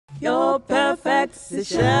Your Perfect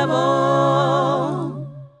Sishebo.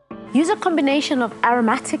 Use a combination of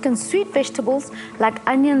aromatic and sweet vegetables like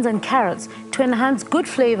onions and carrots to enhance good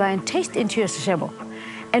flavor and taste into your sishebo.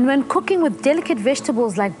 And when cooking with delicate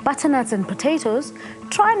vegetables like butternuts and potatoes,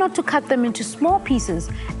 try not to cut them into small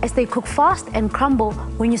pieces as they cook fast and crumble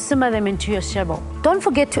when you simmer them into your sishebo. Don't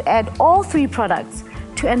forget to add all three products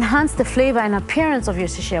to enhance the flavor and appearance of your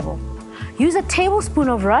sishebo. Use a tablespoon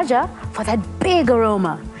of rajah for that big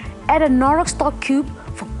aroma. Add a Knorrox stock cube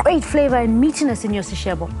for great flavor and meatiness in your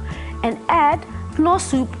sishebo. And add Knorr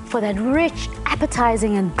Soup for that rich,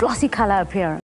 appetizing and glossy color appearance.